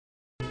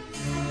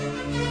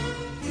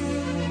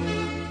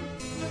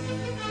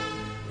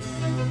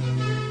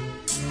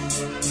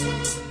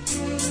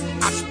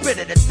I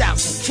spit at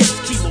 1,000 kids,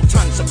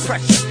 kilotons of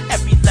pressure.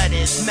 Every letter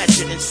is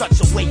measured in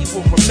such a way you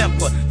will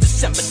remember.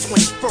 December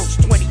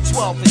 21st,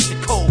 2012 is the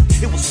code.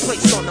 It was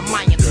placed on the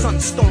Mayan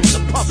sunstone to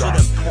puzzle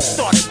them.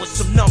 Started with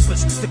some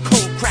numbers, the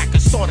code cracker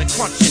started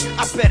crunching.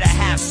 I better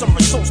have some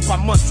results by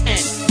month's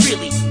end.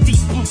 Really, Deep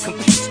Blue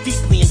computes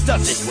deeply and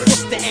does it.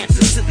 What's the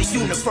answer to the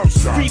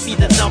universe? Read me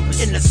the number.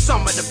 In the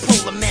summer, the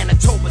polar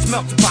Manitoba's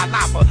melted by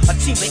lava. A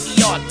team of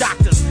ER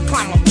doctors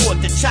climb aboard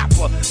the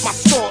chopper. My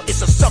store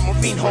is a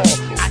submarine hull.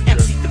 I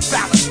emptied the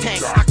ballast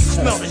tanks. I can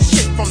smell the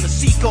shit from the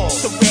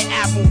seagulls. The Red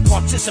Admiral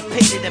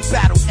participated in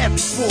battle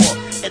every war.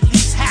 At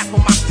least half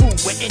of my crew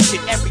were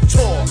injured every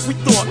tour. We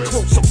thought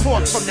close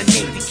support from the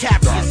Navy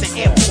carriers and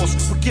Air Force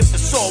would give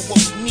us all what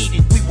we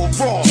needed. We were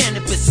wrong.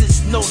 Canibus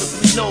is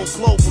notably known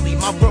globally.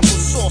 My verbal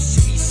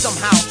sorcery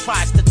somehow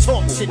tries to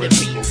talk to the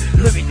beat.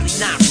 Lyrically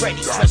not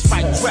ready, dress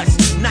right dress,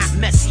 not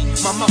messy.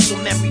 My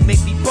muscle memory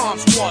make me bomb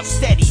squad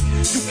steady.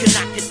 You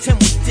cannot contend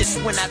with this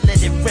when I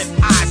let it rip.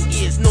 Eyes,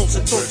 ears, nose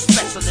and throat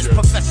specialist,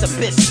 Professor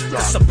Biss.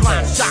 The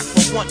sublime shock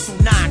from 1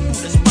 through 9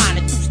 through the spine,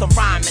 induce the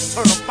rhyme.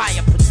 Eternal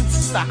fire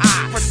produces the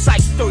high.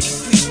 Precise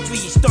 33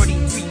 threes,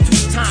 33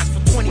 times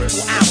for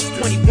 24 hours,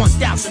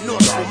 21,000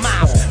 nautical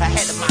miles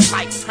ahead of my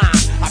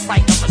lifetime. I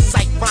write and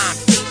recite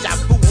rhymes, deja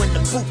vu in the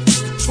booth.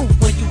 The truth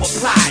when you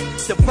apply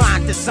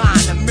divine design,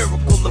 a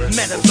miracle of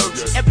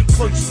metallurgy. Every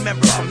clergy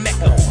member from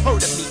Mecca who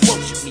heard of me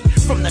worship me.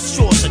 From the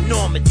shores of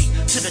Normandy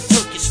to the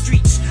Turkish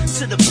streets,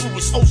 to the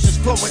bluest oceans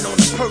glowing on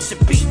the Persian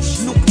beach.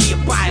 Nuclear,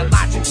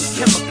 biological,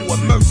 chemical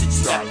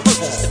emergency. I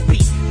purchase the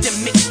beat, then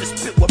mix the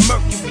spit with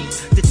mercury.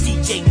 The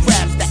DJ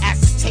grabs the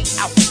acetate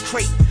out the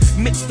crate,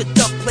 mix the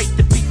dub plate,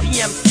 the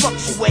BPMs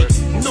fluctuate.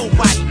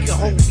 Nobody can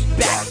hold me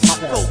back. My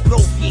flow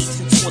bloviates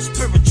into a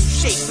spiritual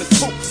shape and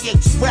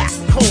co-creates rap.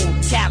 Cold,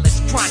 callous,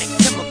 chronic,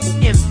 chemical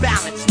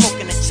imbalance.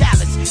 Smoking a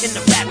chalice in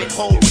the rabbit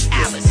hole with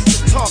Alice.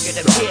 The target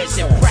appears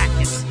in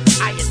brackets.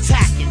 I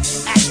attack it,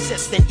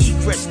 access then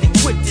egress, then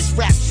quit this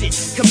rap shit.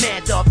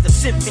 Commander of the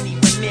symphony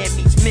when man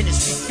meets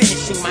ministry,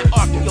 finishing my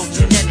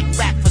archaeogenetic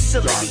rap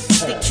facility.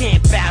 They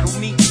can't battle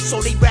me, so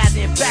they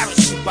rather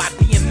embarrass me by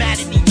being mad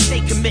at me.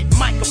 They commit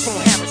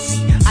microphone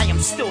heresy. I am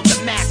still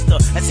the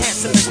master, as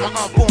handsome as my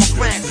unborn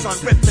grandson,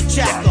 Rip the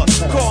Jacker.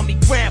 Call me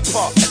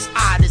grandpa, as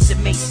odd as it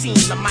may seem.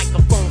 The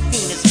microphone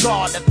fiend is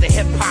god of the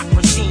hip-hop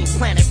regime.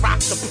 Planet rock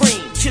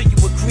supreme, kill you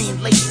with green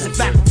lasers,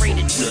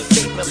 evaporated heat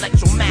vapor,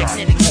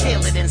 electromagnetic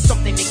tailored in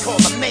something they call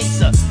a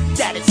maser.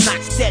 That is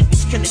not dead,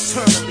 which can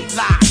eternally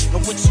lie.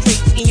 And with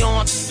straight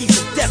eons,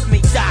 even death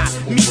may die.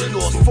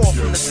 Meteors fall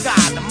from the sky,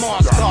 the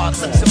Mars god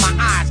looks in my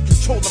eyes,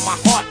 controlling my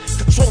heart,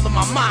 controlling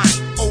my mind.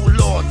 Oh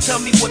Lord, tell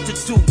me what to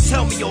do,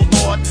 tell me oh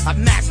Lord. I've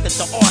mastered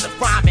the art of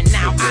rhyming,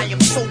 now I am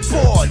so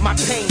bored. My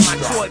pain, my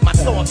joy, my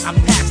thoughts, I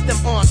pass them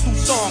on through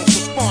songs.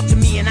 Respond to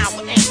me and I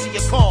will answer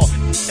your call.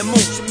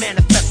 Emotion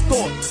manifests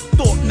thought,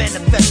 thought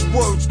manifests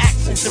words,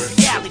 actions and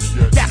reality.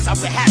 That's how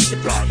it has to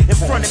be. In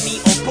front of me,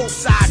 on both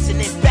sides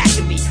and in back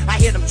of me. I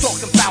hear them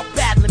talking about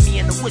battling me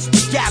in the whisper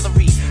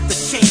gallery. The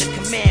chain of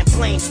command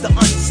blames the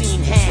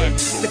unseen hand.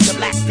 The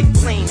galactic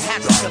plane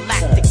has a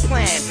galactic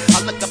plan.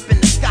 I look up in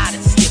the sky to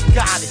see if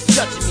God is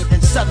judging me.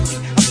 Then suddenly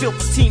I feel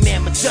for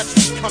T-Man, my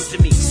judgment come to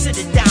me.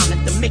 Sitting down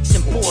at the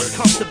mixing board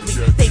comfortably,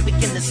 they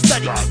begin to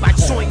study me by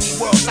showing me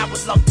worlds I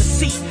would love to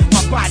see.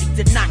 My body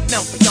did not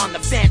melt beyond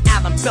the Van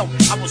Allen belt.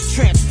 I was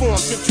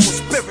transformed into a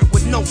spirit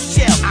with no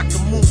shell. I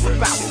could move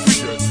about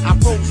freely. I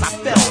rose, I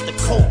fell. The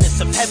coldness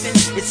of heaven,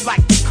 it's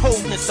like the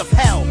coldness of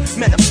hell.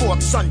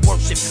 Metaphoric sun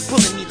worship,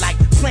 pulling me like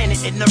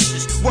planet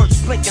inertias.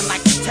 Words blinking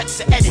like the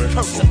text of edit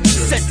cursor.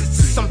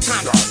 Sentences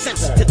sometimes too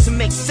sensitive to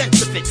make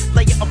sense of it.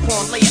 Layer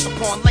upon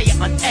layer,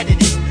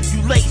 unedited.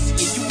 You lazy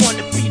and you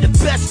wanna be the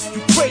best,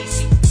 you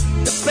crazy.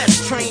 The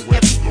best train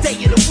every day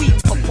of the week.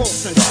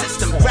 Propulsion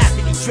system,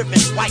 gravity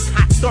driven, white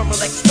hot thermal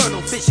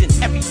external vision.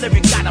 Every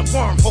lyric got a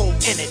wormhole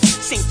in it.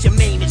 Saint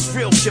Germain is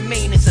real,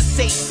 Jermaine is a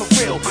sage for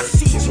real. My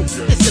sigil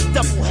is a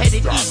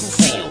double-headed eagle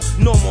seal.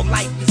 Normal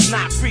life is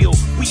not real.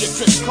 We are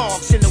just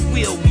cogs in the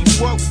wheel. We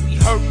work, we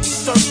hurt, we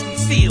search, we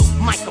feel.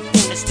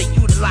 Microphonists they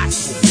utilize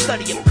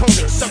study of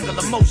conic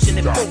circular motion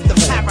in both the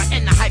para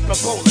and the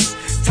hyperbolus.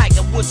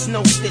 Tiger Woods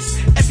knows this.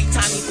 Every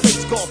time he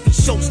plays golf, he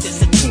shows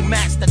this. A true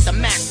master, the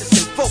master's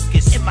in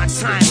focus. In my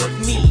time with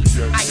me,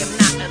 I am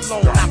not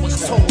alone. I was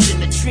told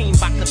in a dream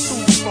by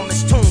Cthulhu from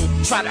his tomb.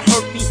 Try to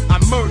hurt me, I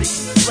murder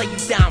you. Lay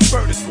you down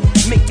vertical,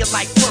 make your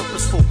life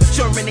purposeful.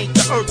 Germinate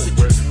the earth with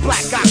you.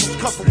 Black goggles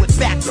covered with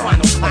back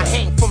vinyl. I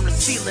hang from the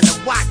ceiling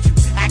and watch you.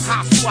 Act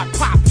hostile, I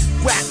pop you.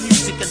 Rap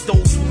music and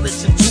those who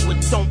listen to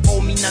it don't owe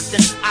me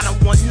nothing. I don't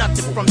want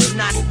nothing from you,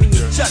 not even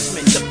your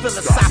judgment. The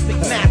philosophic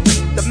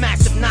maverick, the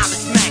massive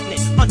knowledge magnet.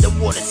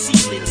 Underwater sea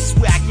lilies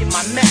where I get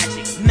my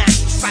magic.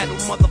 Matricidal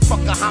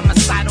motherfucker,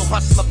 homicidal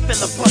hustler,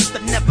 filibuster.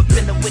 Never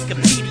been a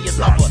Wikipedia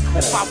lover.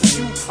 If I were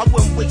you, I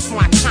wouldn't waste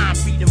my time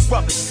reading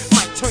rubbish.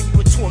 Might turn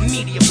you into a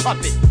media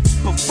puppet.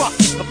 But fuck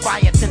it,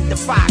 Leviathan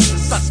divides the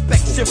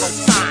suspect zero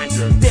sign.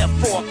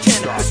 Therefore,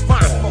 Canibus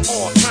rhyme for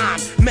all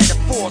time.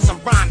 Metaphors and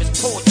rhyme is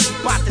poetry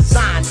by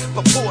design.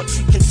 But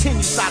poetry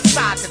continues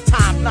outside the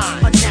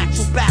timeline. A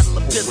natural battle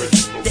ability.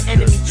 The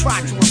enemy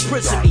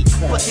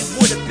It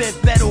would have been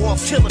better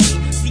off killing me.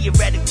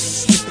 Theoretically,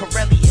 she and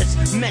Pirelli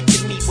has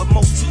mentored me with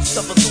motifs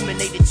of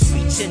illuminated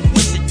speech and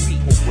wizardry.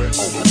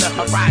 Over the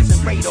horizon,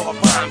 radar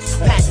rhymes.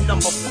 Patent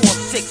number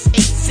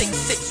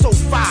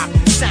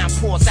 4686605. Sound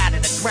pours out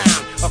of the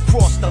ground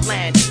across the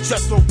land.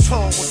 Jethro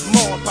Tull was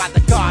mauled by the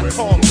god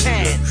called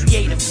Pan.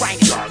 Creative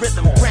writing,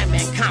 rhythm,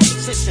 grammar, and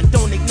composition.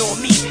 Don't ignore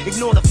me,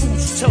 ignore the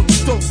fools who tell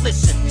you don't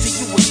listen. To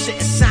you it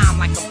shouldn't sound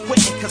like I'm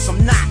quitting, cause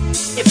I'm not.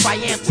 If I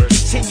am to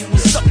continue,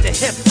 it's up to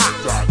hip-hop.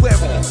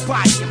 Wherever you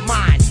body and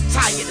mind.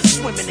 Tired of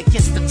swimming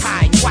against the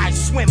tide. Why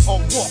swim or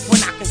walk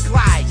when I can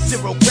glide?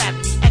 Zero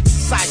gravity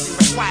exercising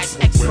requires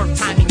expert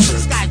timing. For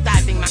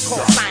skydiving, my call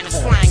sign is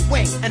flying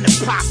wing. An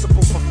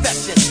impossible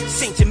profession.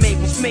 Saint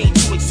Germain was made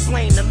to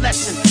explain the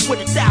lesson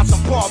with a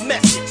 1,000-bar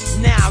message.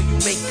 Now you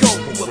may go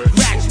who have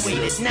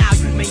graduated. Now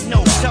you may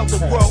know. Tell the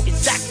world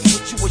exactly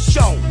what you were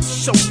shown.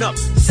 Shown up.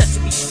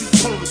 Sesame Street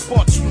poems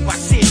brought to you by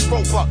Sid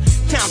Roebuck.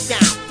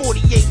 Countdown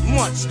 48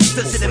 months.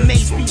 Does it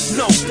amaze me?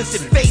 No. Does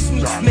it faze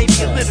me? Maybe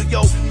a little,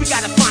 yo. We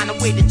gotta find a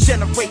way to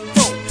generate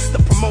dough. The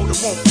promoter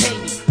won't pay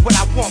me what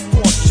I want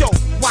for a show.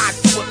 Why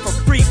do it for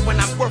free when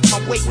I'm worth my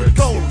weight in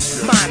gold?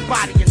 Mind,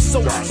 body, and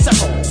soul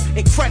inseparable.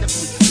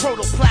 Incredibly,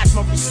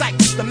 protoplasma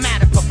recycles the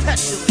matter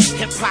perpetually.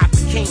 Hip-hop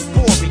became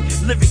boring.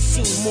 Lyrics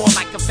seem more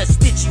like a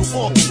vestigial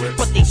organ,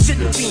 but they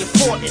shouldn't be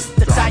important.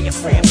 The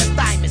diaphragm, the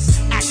thymus,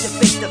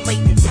 activate the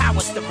latent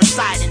powers that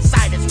reside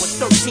inside us with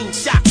 13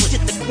 chakras.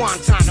 Get the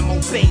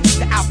Guantanamo Bay,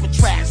 the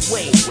Alcatraz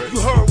way. You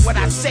heard what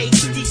I say?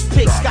 These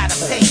pigs gotta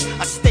pay.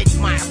 I steady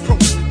my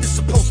approach. This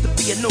supposed to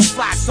be a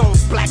no-fly zone.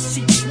 Black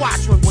sheep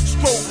squadron with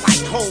strobe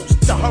like holes.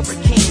 The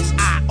hurricanes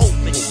eye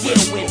open,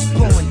 gale winds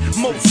blowing.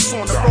 Moses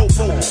on a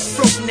rowboat,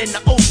 floating in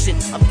the ocean.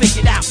 I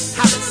figured out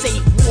how to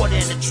save water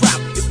in a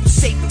drought. If we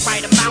save the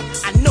right amount,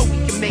 I know we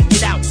can make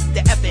it out.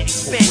 The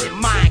ever-expanding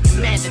mind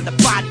commanding the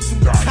body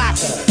through the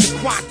cosmos. The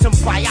quantum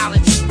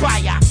biology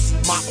biopsy.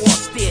 My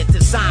austere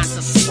designs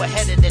are so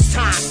ahead of their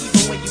time.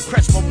 Even when you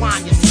press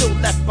rewind, you're still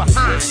left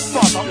behind.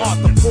 Father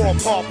Arthur, Paul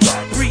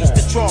Pauper, breeze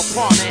to draw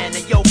prana and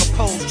a yoga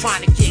pose,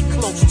 trying to get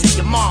close to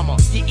your mama.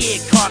 Your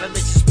ear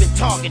cartilage has been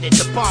targeted.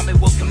 The bombing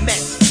will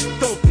commence.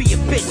 Don't be a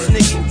bitch,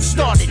 nigga. You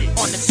started it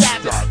on the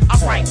Sabbath. I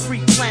write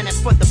 3 planets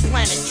for the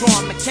planet.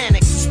 Drawing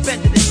mechanics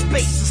suspended in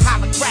space is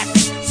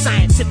holographic,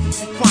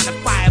 scientifically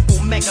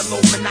quantifiable,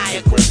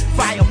 megalomaniacal,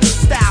 viable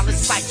style.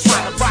 It's like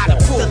trying to ride a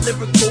bull. The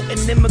lyrical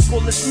inimical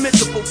is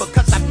miserable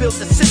because I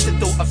built a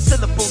citadel of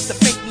syllables to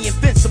make me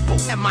invincible.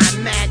 Am I a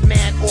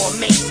madman or a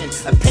mason?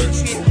 A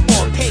patriot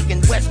or a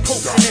pagan? West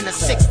coasting in a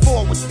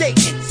 6'4" with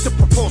Dayton. The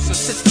propulsion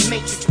system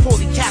matrix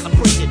poorly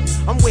calibrated.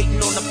 I'm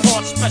waiting on the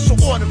part,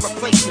 special order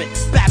replacement.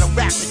 Battle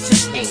rap is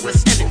just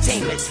aimless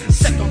entertainment.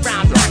 Second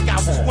round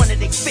knockout was one of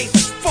their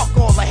favorites. Fuck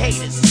all the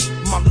haters.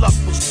 My luck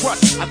was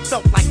crushed. I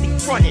felt like they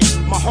fronted.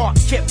 My heart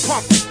kept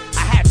pumping.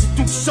 I had to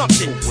do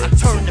something. I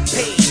turned the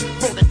page,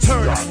 wrote a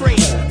turn of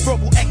phrase.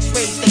 Verbal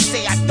x-rays, they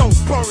say I don't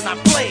burn, I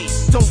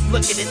blaze. Don't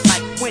look at it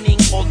like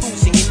winning or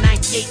losing. In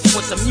 98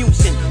 was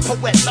amusing.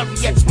 Poet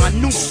laureate's my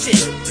new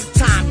shit.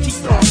 Time keep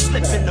on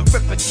slipping, the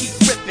ripper keep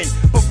ripping.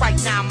 But right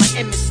now my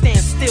image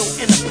stands still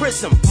in a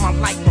prism. My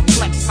light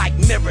reflects like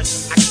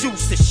mirrors. I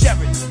choose to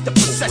share it. The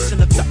possession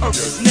of the earth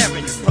is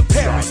nearing.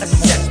 Preparing,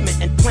 assessment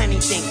and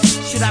planning things.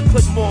 Should I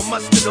put more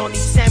mustard on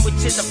these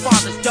sandwiches? A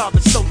father's job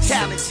is so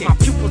challenging. My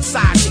pupil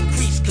size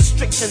increase,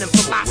 constriction and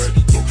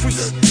velocity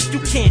decrease. You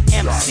can't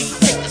MC,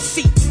 take a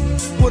seat.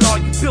 What are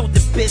you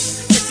building,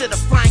 bitch? Is it a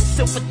flying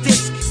silver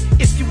disc?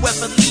 If you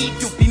ever leave,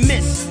 you'll be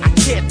missed. I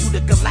tear through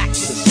the galactic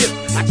ship.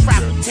 I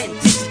travel 10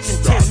 digits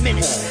in 10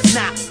 minutes.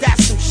 Nah,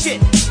 that's some shit.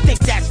 Think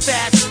that's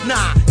fast?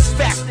 Nah, it's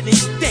faster than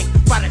you think.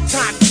 By the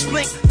time you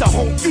blink, the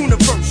whole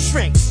universe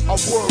shrinks. Our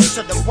words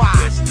are the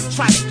wise.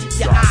 Try to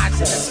keep your eyes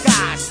in the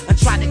skies and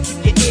try to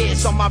keep your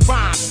ears on my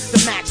rhymes. The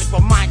magic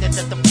reminder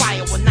that the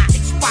fire will not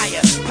expire.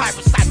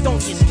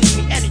 Pyrosidonians give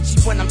me energy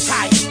when I'm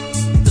tired.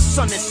 The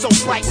sun is so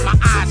bright, my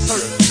eyes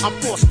hurt. I'm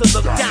forced to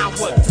look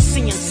downward to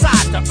see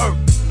inside the earth.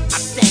 I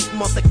thank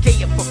Mother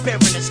Gaia for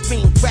bearing this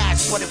green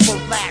grass, but it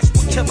won't last.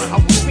 We're killing her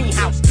with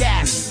greenhouse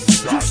gas.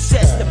 You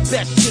said the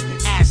best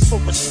shouldn't ask for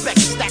respect.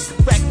 Is that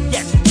correct?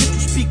 Yes. Did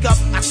you speak up?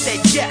 I said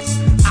yes.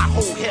 I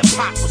hold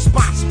hip-hop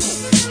responsible.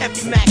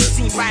 Every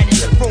magazine writing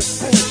the wrote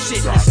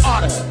bullshit in this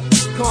article.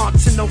 Gone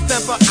to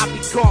November, I'll be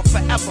gone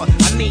forever.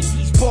 I made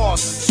these bars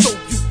so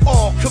you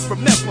all could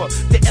remember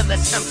the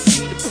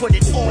LSMC to put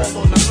it all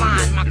on the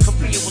line. My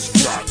career was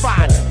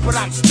crucified, but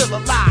I'm still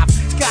alive.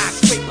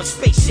 Skyscraper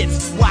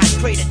spaceships, wide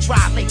crater,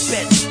 dry lake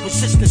beds.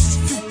 Resistance is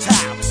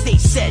futile. They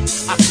said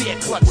I fear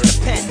clutch the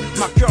pen.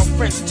 My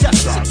girlfriend's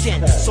jealous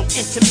again. So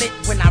intimate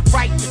when I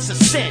write, it's a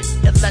sin.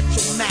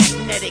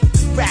 Electromagnetic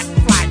rap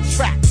fly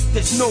track.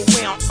 There's no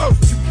way on earth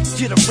you can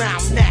get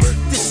around that.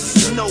 This is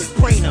it's a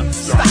no-brainer.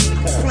 Stop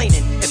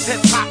complaining. If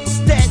hip-hop was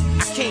dead,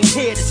 I came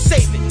here to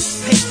save it.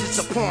 Pages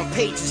upon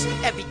pages,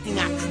 everything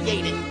I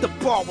created. The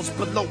bar was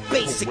below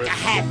basic, I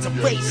had to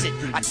raise it.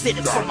 I did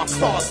it for my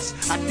fathers,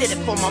 I did it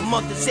for my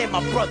mothers and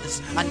my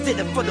brothers. I did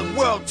it for the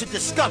world to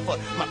discover.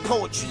 My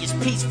poetry is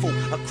peaceful,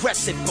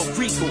 aggressive but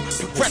regal,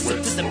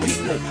 progressive to the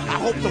people. I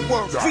hope the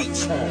world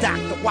reach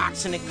Dr.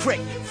 Watson and Crick.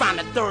 Find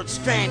a third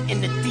strand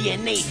in the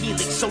DNA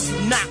helix, so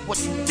you not what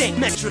you think.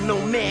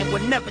 Metronome man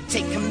will never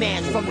take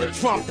commands from the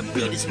drum. The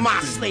beat is my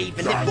slave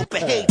and it will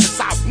behave as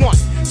I want.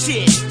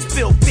 Cheers,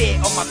 spill beer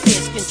on my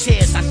bearskin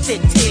chairs. I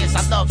shed tears,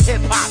 I love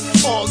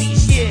hip-hop all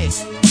these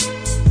years.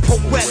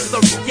 Poet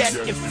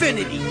laureate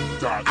infinity,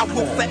 I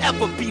will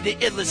forever be the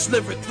illest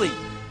lyrically.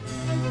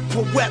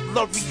 Poet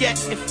laureate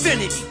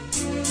infinity,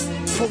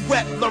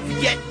 poet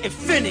laureate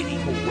infinity,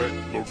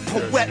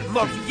 poet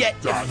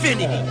laureate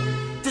infinity.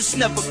 This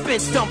never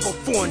been done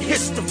before in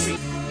history.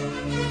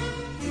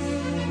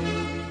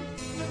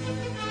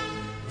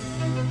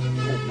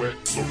 Poet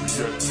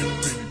laureate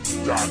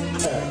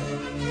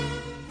infinity.com